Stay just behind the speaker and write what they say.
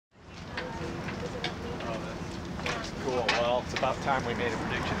Well, it's about time we made a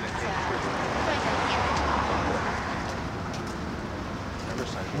prediction that came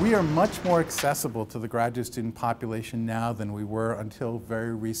true. We are much more accessible to the graduate student population now than we were until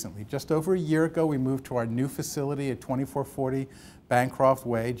very recently. Just over a year ago, we moved to our new facility at 2440 Bancroft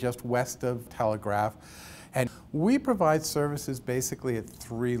Way, just west of Telegraph. And we provide services basically at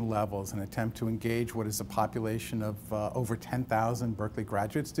 3 levels, an attempt to engage what is a population of over 10,000 Berkeley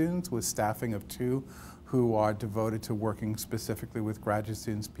graduate students with staffing of 2 who are devoted to working specifically with graduate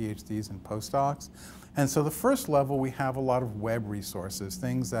students, PhDs, and postdocs. And so the first level, we have a lot of web resources,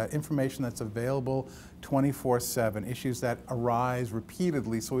 information that's available 24/7, issues that arise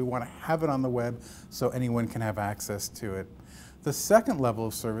repeatedly, so we want to have it on the web so anyone can have access to it. The second level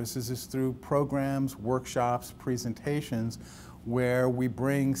of services is through programs, workshops, presentations, where we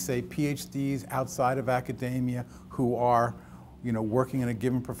bring, say, PhDs outside of academia who are working in a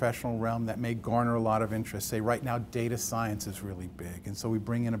given professional realm that may garner a lot of interest. Say right now, data science is really big. And so we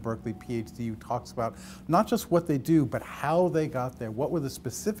bring in a Berkeley PhD who talks about not just what they do, but how they got there. What were the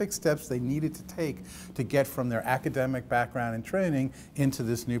specific steps they needed to take to get from their academic background and training into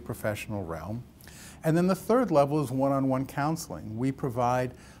this new professional realm. And then the third level is one-on-one counseling. We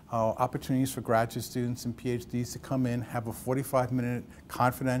provide opportunities for graduate students and PhDs to come in, have a 45-minute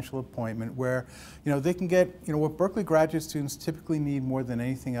confidential appointment where they can get, what Berkeley graduate students typically need more than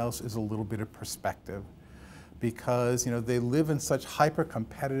anything else is a little bit of perspective. Because they live in such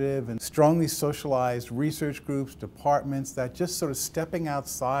hyper-competitive and strongly socialized research groups, departments, that just sort of stepping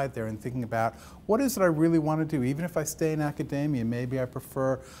outside there and thinking about what is it I really want to do. Even if I stay in academia, maybe I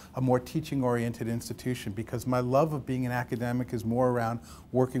prefer a more teaching-oriented institution because my love of being an academic is more around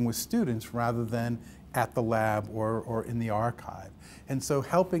working with students rather than at the lab or in the archive. And so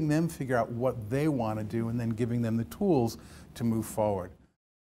helping them figure out what they want to do and then giving them the tools to move forward.